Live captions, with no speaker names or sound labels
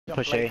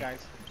Push A.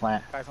 guys.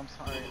 Plant. Guys, I'm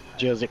sorry.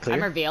 Jill, is it clear?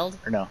 I'm revealed.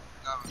 Or no?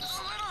 No.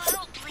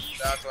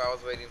 That's what I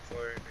was waiting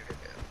for.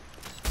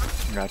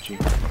 Got you.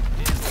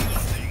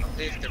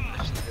 If they're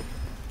pushing it.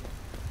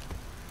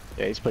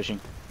 Yeah, he's pushing.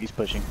 He's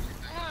pushing.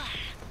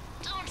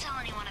 Don't tell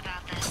anyone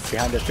about this.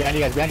 Behind us. Behind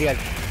you guys. Behind you guys.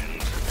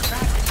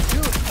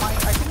 Dude,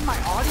 I think my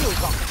audio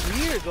got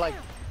weird. Like,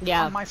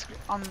 Yeah. on my screen.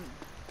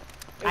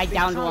 I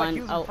downed like one.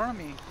 he was in front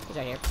of me. He's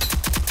right here.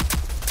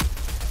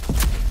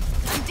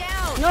 I'm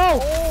down. No!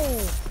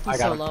 Oh! I He's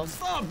got so him. low.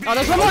 Oh,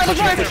 there's one more!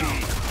 There's more!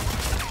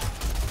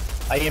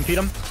 I EMP'd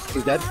him.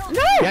 He's dead.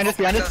 No! Behind us.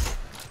 Behind us.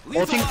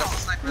 Ulting. That's a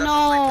sniper.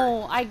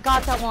 No! I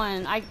got that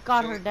one. I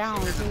got her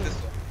down, This too.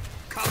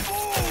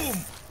 one.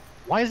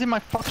 Why is it my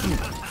fucking...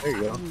 There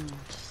you go.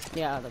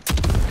 Yeah.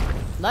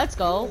 Let's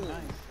go. Nice.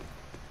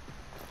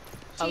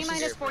 Oh, T she's-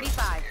 minus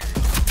 45.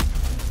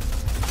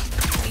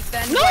 We've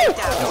been No! wiped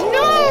out.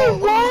 No!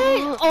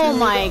 What? Oh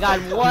my god,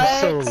 what?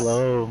 He's so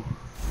low.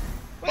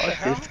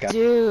 Fuck this guy.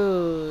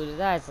 Dude,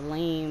 that's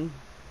lame.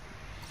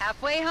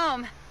 Halfway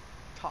home.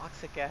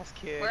 Toxic ass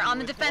kid. We're on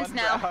the with defense one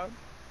now. round.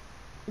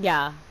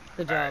 Yeah,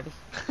 good job.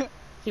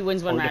 He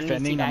wins one We're round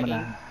and he's defending.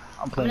 teabagging.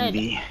 I'm playing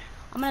B.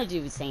 I'm gonna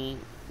do Saint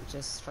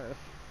just for,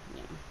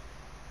 you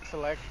know.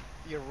 Select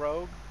your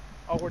rogue.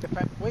 Oh, we're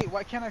defend. Wait,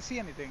 why can't I see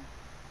anything?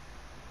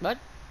 What?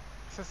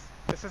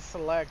 It says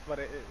select, but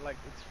it like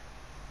it's.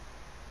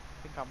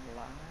 I think I'm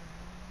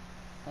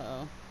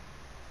lying.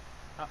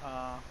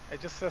 Uh-oh.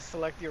 It just says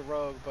select your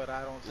rogue, but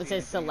I don't see It says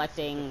anything.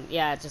 selecting.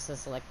 Yeah, it just says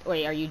select.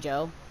 Wait, are you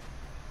Joe?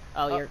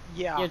 Oh, you're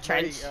yeah, you're there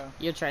you Trench. go.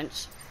 You're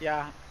Trench.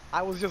 Yeah,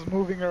 I was just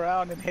moving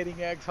around and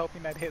hitting eggs,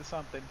 hoping I'd hit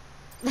something.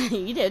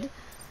 You did.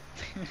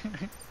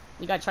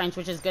 You got Trench,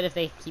 which is good if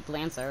they keep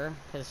Lancer,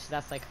 because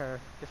that's like her.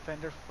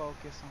 Defender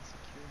focus on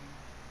security.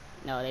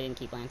 No, they didn't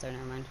keep Lancer.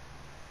 Never mind.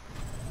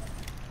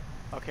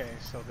 Okay,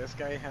 so this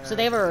guy has. So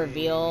they have a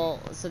reveal.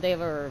 So they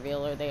have a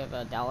revealer. They have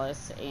a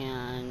Dallas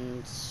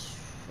and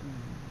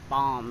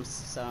bombs.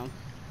 So.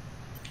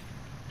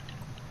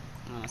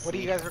 What do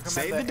you guys recommend?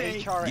 Save the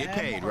day, HRM get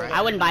paid, or right?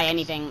 I wouldn't buy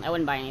anything. I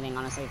wouldn't buy anything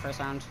honestly first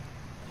round.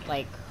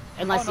 Like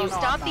unless no, you no.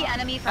 Stop the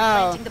enemy from Oh.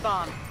 planting the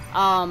bomb.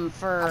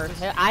 for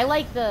I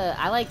like the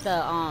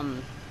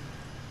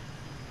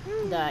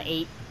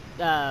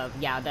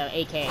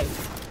AK.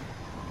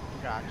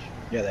 Gotcha.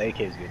 Yeah, the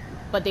AK is good.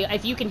 But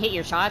if you can hit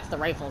your shots, the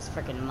rifle's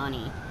freaking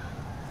money.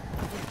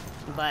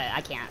 But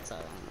I can't, so.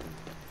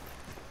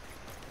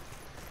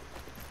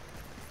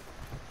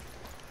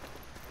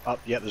 Oh,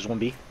 yeah, there's one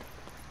B.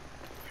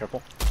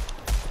 Careful.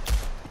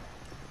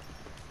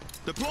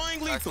 Deploying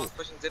Nice lethal. one,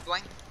 pushing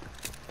zipline.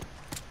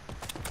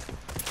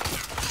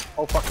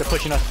 Oh fuck, they're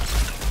pushing us.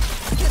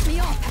 Get me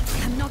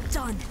off. I'm not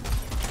done.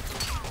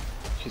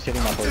 She's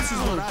hitting my boy. This is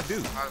what I do.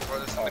 Bro,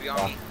 there's somebody Oh,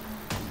 on me.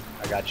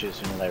 I got you as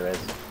soon as I res.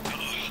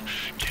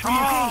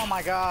 Oh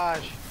my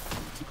gosh.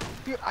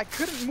 Dude, I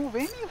couldn't move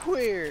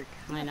anywhere.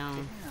 I know.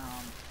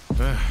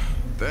 Damn.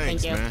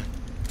 Thanks, you. man.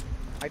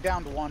 I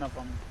downed one of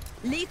them.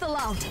 Lethal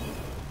out.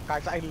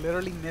 Guys, I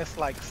literally missed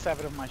like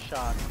 7 of my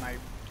shots, and I.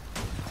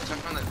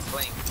 Jump on the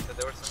flank. So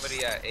there was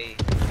somebody at A.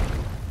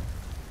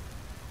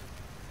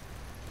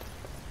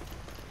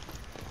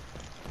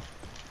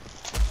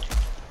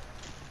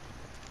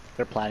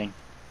 They're planning.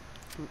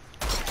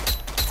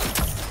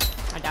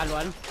 I downed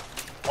one.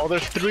 Oh,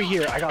 there's 3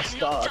 here. I got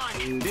stuck,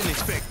 dude. Didn't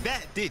expect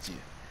that, did you?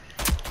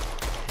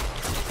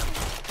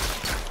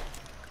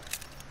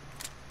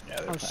 Yeah,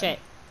 they're Oh planning. shit.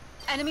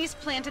 Enemies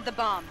planted the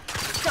bomb.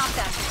 Stop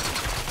them.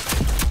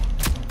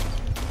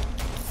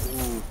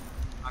 Ooh.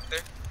 Out there.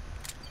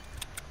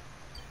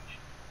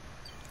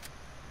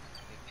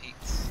 He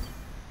peeks.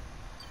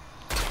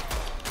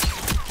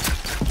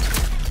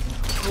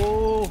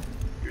 Oh,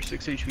 you're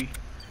 6 HP.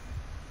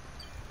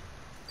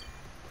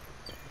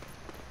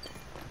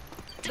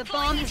 The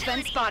bomb has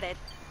been spotted.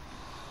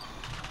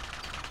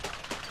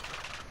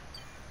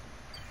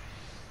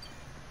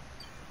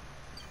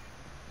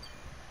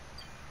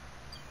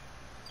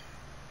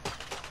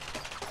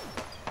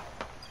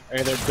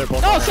 Hey, they're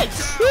both. Oh on shit!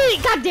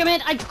 her. God damn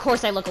it! Of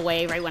course I look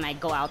away right when I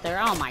go out there.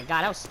 Oh my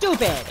god, that was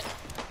stupid!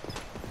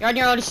 You're on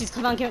your own, she's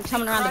coming around the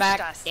Crushed back.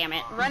 us. Damn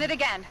it. Run it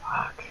again.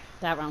 Fuck.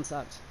 That round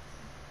sucked.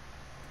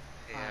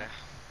 Yeah.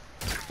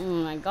 Oh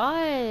my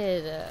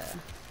god.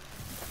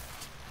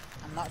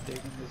 I'm not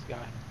digging this guy.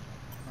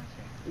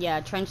 Okay.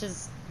 Yeah, Trench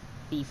is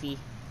beefy.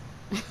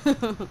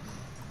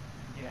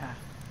 Yeah.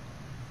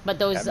 But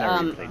those,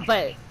 I've never even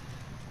played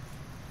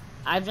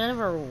but I've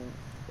never,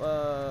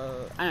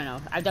 I don't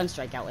know. I've done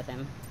strikeout with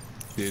him.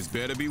 This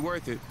better be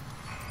worth it.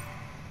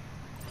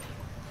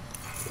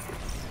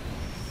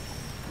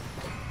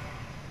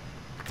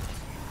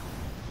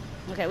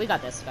 Okay, we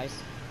got this, guys.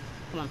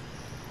 Come on.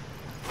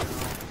 Let's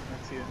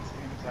see. It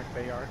seems like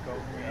they are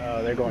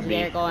going. They're going B.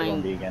 They're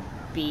going B again.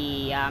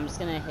 B. Yeah, I'm just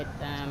gonna hit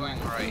them. Going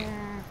right.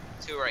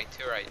 Two right,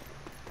 two right.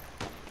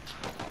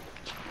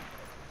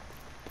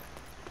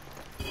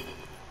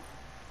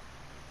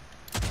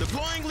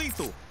 Deploying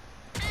lethal.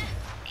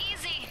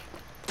 Easy.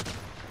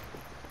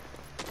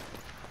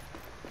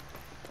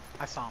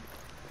 I saw him.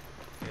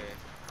 Okay.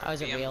 I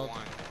was BM revealed. one.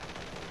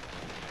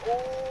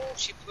 Oh,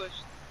 she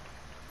pushed.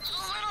 A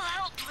little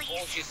help, Oh,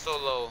 please. she's so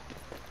low.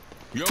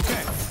 You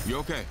okay? You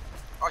okay?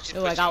 Oh, she's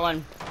Ooh, I got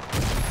one.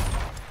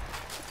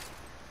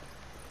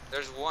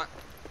 There's one.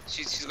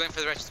 She's going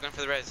for the res. She's going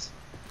for the res.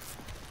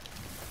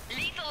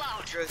 Lethal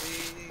out.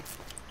 Resi.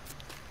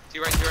 To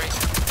your right, to your right.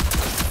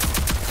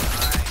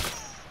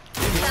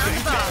 Found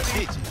the bomb.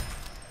 Did you?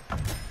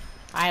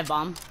 I have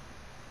bomb.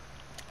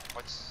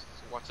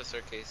 Watch the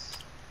staircase.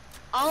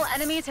 All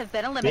enemies have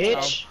been eliminated.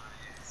 Bitch!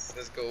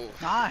 Let's go.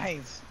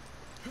 Nice.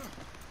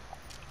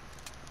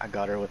 I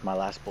got her with my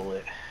last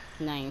bullet.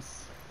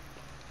 Nice.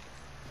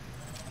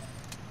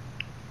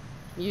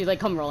 You like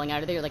come rolling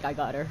out of there. You're like, I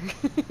got her.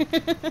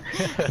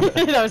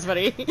 That was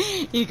funny.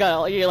 You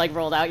like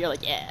rolled out. You're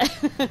like, yeah.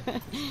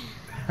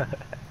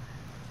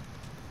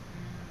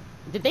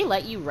 Did they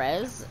let you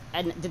res?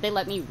 And did they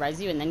let me res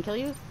you and then kill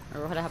you?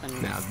 Or what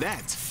happened? Now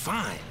that's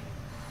fine.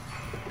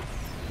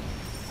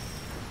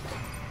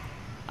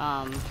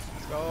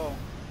 Let's go.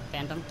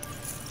 Phantom.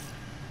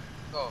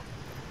 Oh.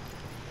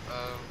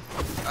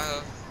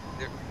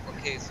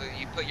 Okay, so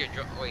you put your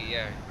drone. Wait,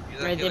 yeah.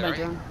 You're Right, the did killer, my right?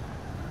 drone.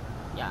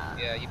 Yeah.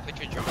 Yeah, you put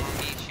your drone on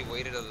me. She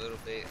waited a little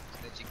bit,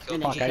 then she killed And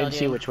me. then Fuck, I didn't killed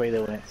see you. which way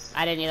they went.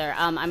 I didn't either.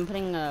 I'm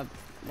putting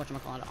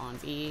whatchamacallit on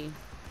B.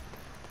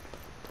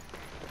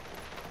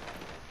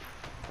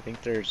 I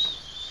think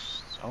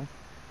there's... Oh?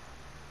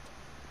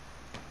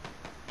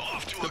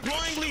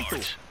 Deploying lethal.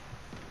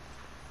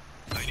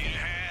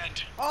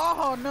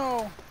 Oh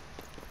no.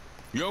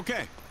 You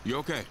okay? You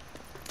okay?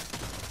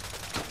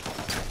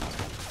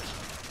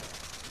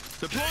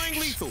 Deploying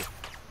lethal.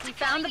 We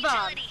found the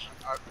bomb.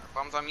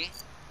 Bombs on me.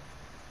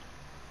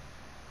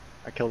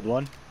 I killed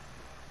one.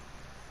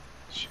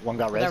 One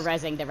got res. They're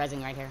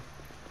rezzing right here.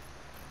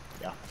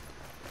 Yeah.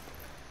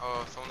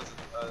 Oh, someone is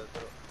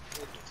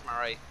to my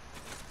right.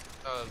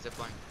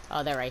 Zipline.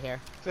 Oh, they're right here.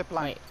 Zip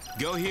line. Wait.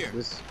 Go here.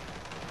 This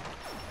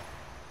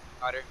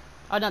Got her.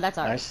 Oh no, that's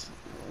ours. nice.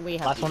 We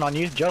have. Last one on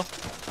you, Joe.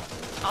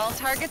 All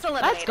targets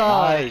eliminated. Let's go.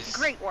 Nice.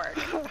 Great work.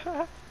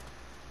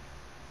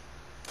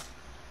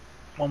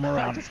 One more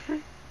round.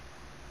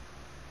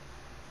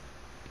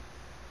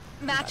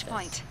 Match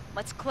point.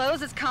 Let's close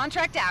this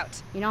contract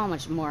out. You know how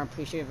much more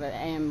appreciative I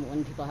am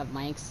when people have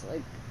mics.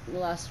 Like the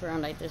last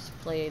round I just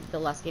played, the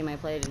last game I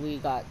played, we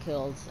got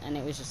killed, and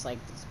it was just like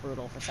it's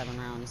brutal for 7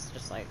 rounds.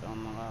 Just like, oh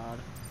my god.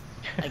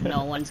 Like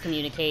no one's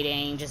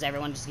communicating. Just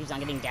everyone just keeps on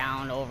getting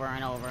down over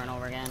and over and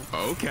over again.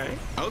 Okay.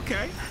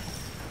 Okay.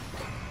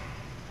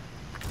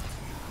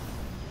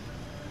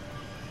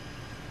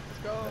 Let's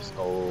go. Let's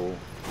go.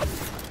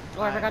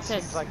 Oh, I forgot to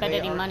Seems like spend they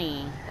any are-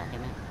 money. God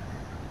damn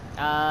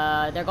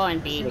it. They're going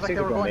B. Seems Looks like like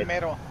they were they're going mid.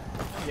 middle.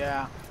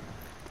 Yeah.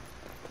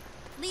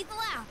 Lethal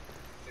out.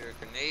 There's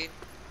a grenade.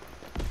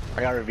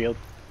 I got revealed.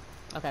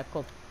 Okay,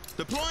 cool.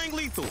 Deploying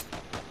lethal.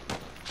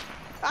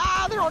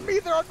 Ah, they're on me.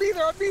 They're on me.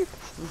 They're on me.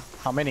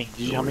 How many?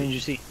 How many did you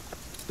see?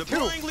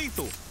 Deploying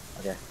lethal.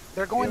 Okay.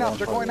 They're going The up.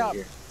 other They're one's going up.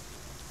 probably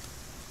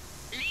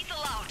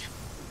Lethal out.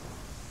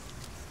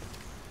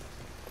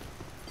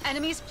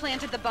 Enemies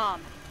planted the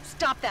bomb.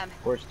 Stop them.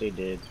 Of course they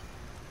did.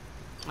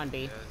 On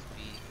B. Yes,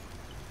 B.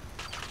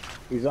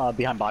 He's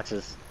behind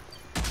boxes.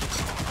 I'm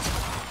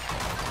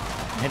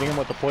hitting him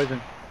with the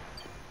poison.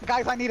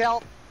 Guys, I need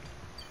help.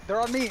 They're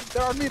on me.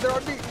 They're on me. They're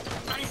on me.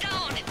 I'm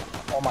down.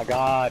 Oh my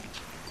god.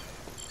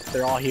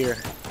 They're all here.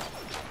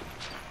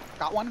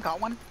 Got one.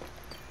 Got one.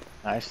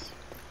 Nice.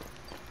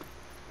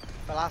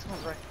 The last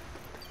one's right.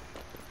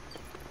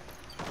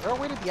 Is there a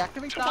way to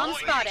deactivate them? Bomb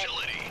spotted.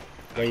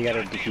 Yeah, you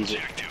gotta defuse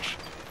it.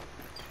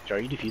 Joe, are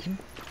you defusing?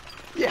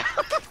 Yeah.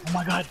 Oh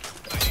my god.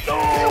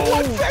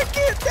 One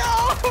second. No.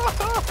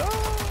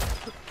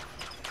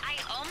 I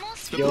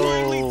almost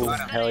Yo,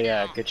 hell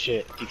yeah, good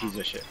shit. Defuse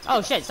this shit.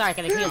 Oh shit, sorry, I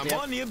could have healed I'm you.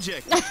 on the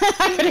objective.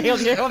 I could have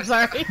healed you, I'm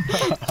sorry.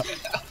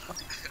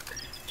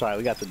 Sorry,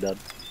 we got the dub.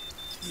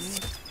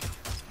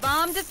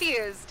 bomb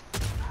defused.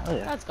 Oh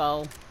yeah. Let's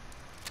go.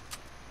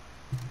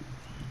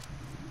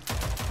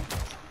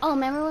 Oh,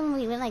 remember when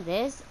we went like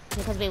this?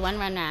 Because we went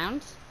run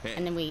round, Hey,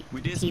 and then we we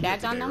did some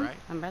teabagged good on today, them? right?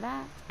 Remember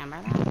that?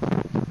 Remember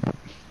that?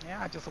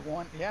 Yeah, I just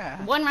won. Yeah.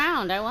 One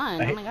round, I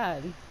won. I- Oh my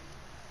god.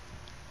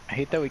 I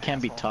hate that we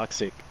can't be Asshole.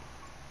 toxic.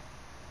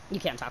 You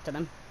can't talk to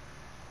them.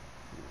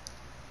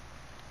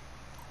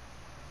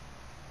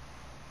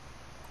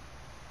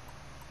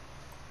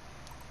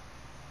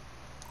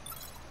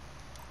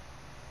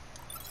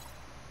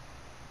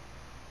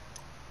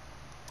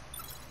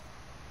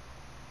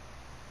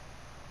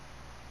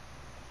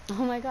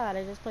 Oh my god,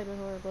 I just played with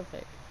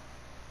Hieroglyphic.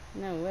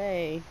 No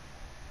way.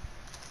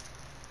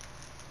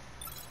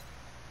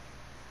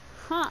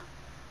 Huh.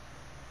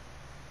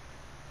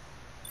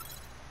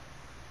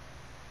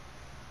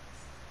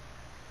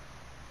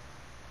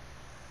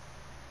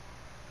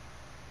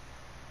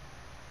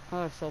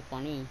 Oh, it's so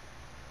funny.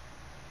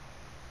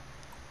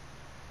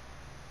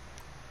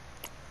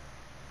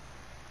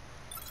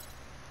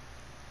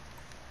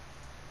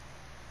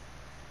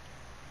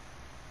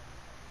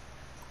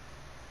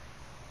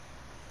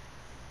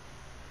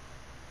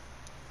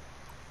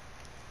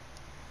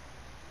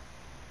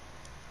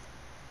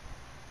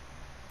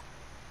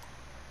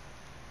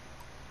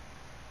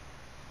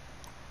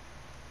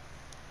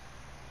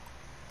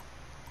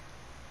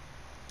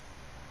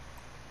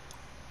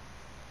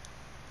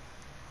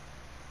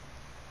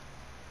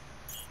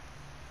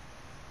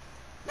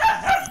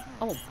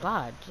 Oh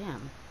god,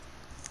 damn.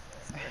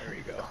 There we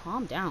go.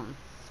 Calm down.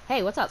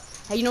 Hey, what's up?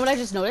 Hey, you know what I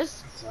just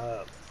noticed? What's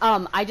up?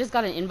 I just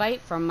got an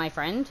invite from my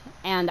friend,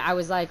 and I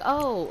was like,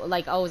 oh,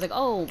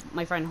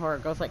 my friend Horror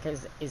Ghostlick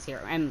is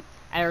here, and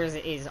ours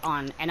is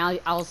on, and all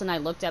of a sudden I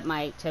looked at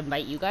to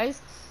invite you guys,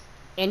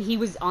 and he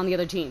was on the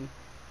other team.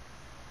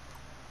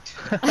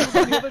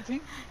 The other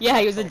team? Yeah,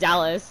 he was in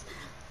Dallas.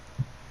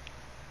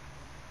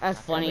 That's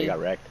funny. He got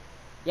wrecked.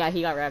 Yeah,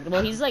 he got wrecked.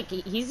 Well, he's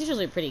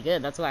usually pretty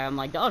good. That's why I'm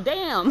like, oh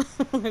damn,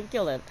 I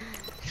killed him.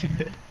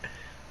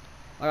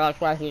 Or that's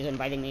why he was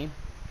inviting me,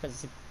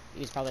 because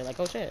he was probably like,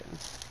 oh shit.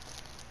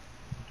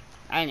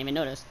 I didn't even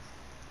notice.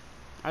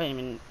 I don't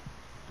know,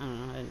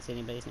 I didn't see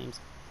anybody's names.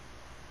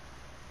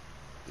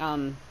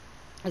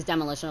 Is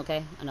Demolition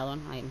okay? Another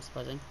one, I am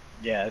supposing.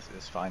 Yeah,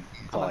 it's fine.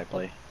 That's all I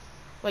play.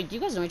 Wait, do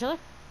you guys know each other?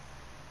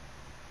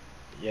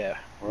 Yeah,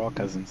 we're all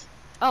cousins.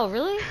 Oh,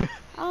 really?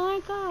 Oh my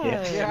god.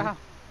 Yeah.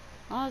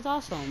 Oh, that's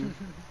awesome.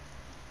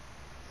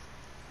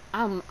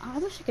 I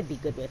wish I could be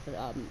good with,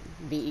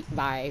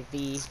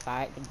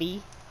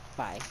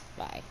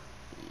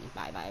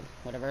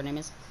 whatever her name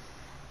is.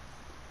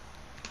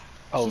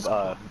 Oh,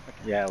 She's-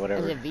 yeah,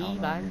 whatever. Is it V, I don't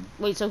know Vi? her name.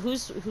 Wait, so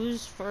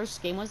whose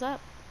first game was that?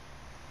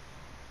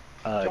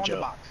 Joe in the Joe.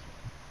 box.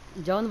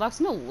 Joe in the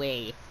Box? No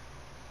way.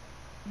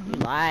 You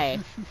lie.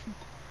 First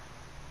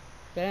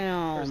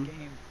Damn.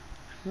 game.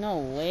 No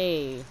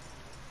way.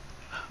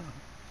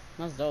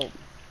 That's dope.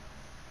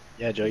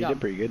 Yeah, Joe, you Yeah. did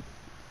pretty good.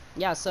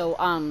 Yeah, so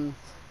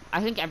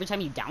I think every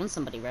time you down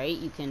somebody, right,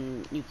 you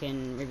can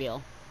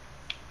reveal.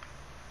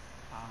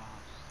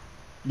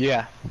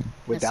 Yeah.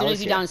 With As soon Dallas,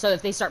 as you yeah. down, so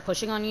if they start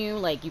pushing on you,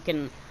 like you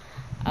can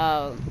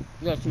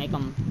just make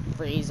them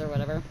freeze or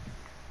whatever.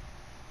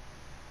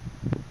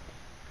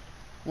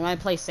 When I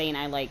play Saint,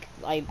 I like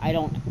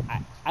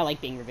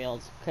being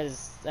revealed,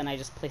 because then I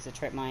just place a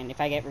trip mine.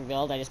 If I get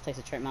revealed, I just place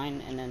a trip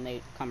mine, and then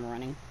they come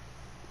running.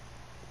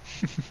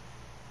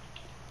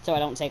 So I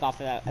don't take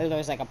off of that.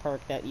 There's like a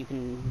perk that you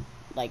can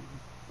like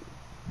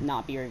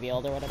not be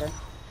revealed or whatever.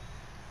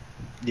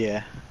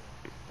 Yeah.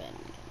 But I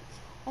don't like it.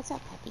 What's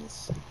up,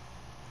 puppies?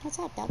 What's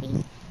up, doggy?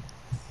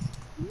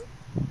 Hmm?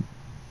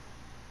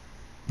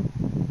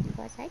 You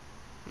go outside?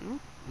 Hmm?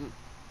 Hmm.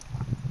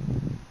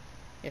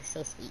 You're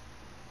so sweet.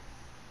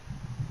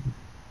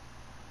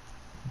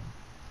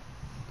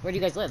 Where do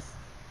you guys live?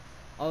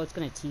 Oh, it's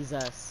gonna tease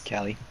us.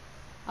 Cali.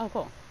 Oh,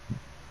 cool.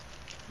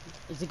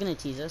 Is it gonna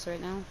tease us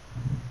right now?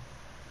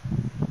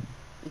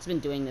 It's been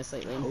doing this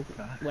lately. Hope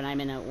not. When I'm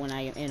in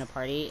a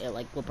party, it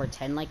like will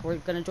pretend like we're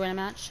gonna join a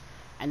match,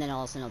 and then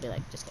all of a sudden it'll be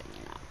like, just kidding,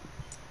 you're not.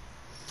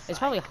 It's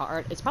probably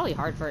hard. It's probably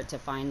hard for it to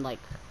find like.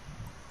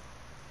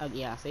 Oh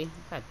yeah, see?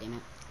 God damn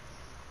it.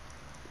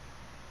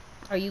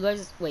 Are you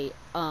guys? Wait.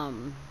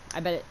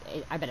 I bet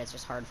it's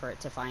just hard for it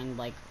to find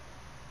like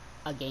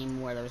a game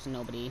where there's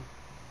nobody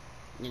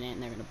in it,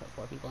 and they're gonna put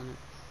 4 people in it.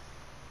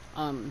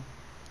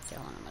 Okay,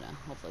 hold on. I'm gonna.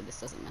 Hopefully this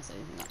doesn't mess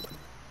anything up.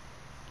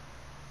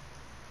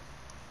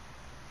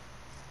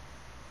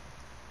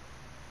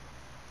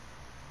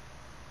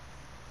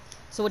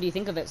 So what do you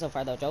think of it so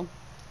far, though, Joe?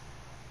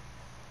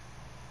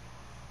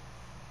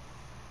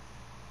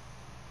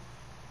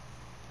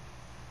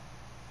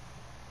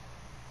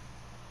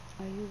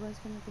 Are you guys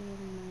gonna be in a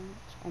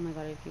match? Oh my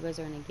god, if you guys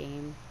are in a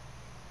game.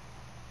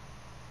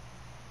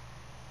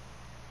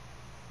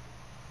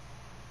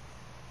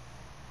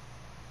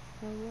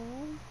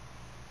 Hello?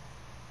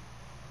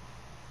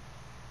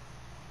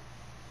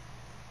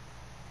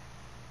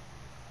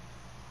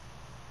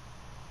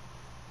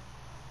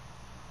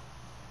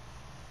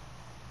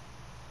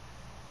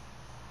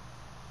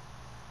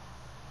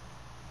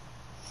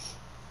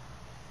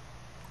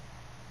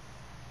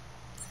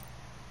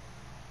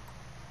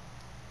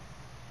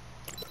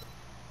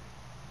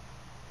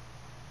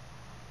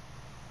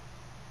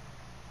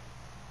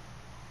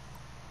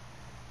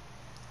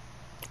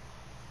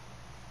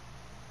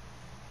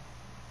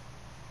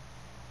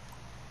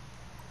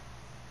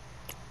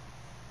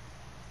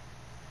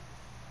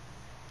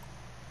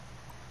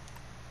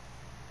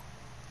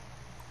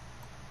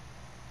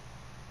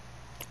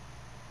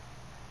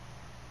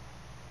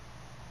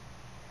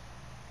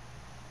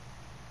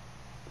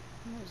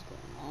 What is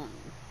going on?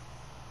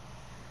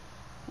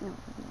 No,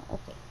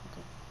 okay.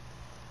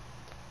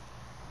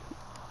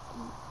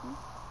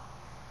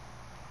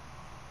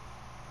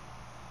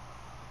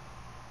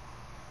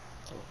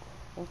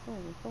 Okay,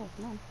 let's go,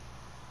 come on.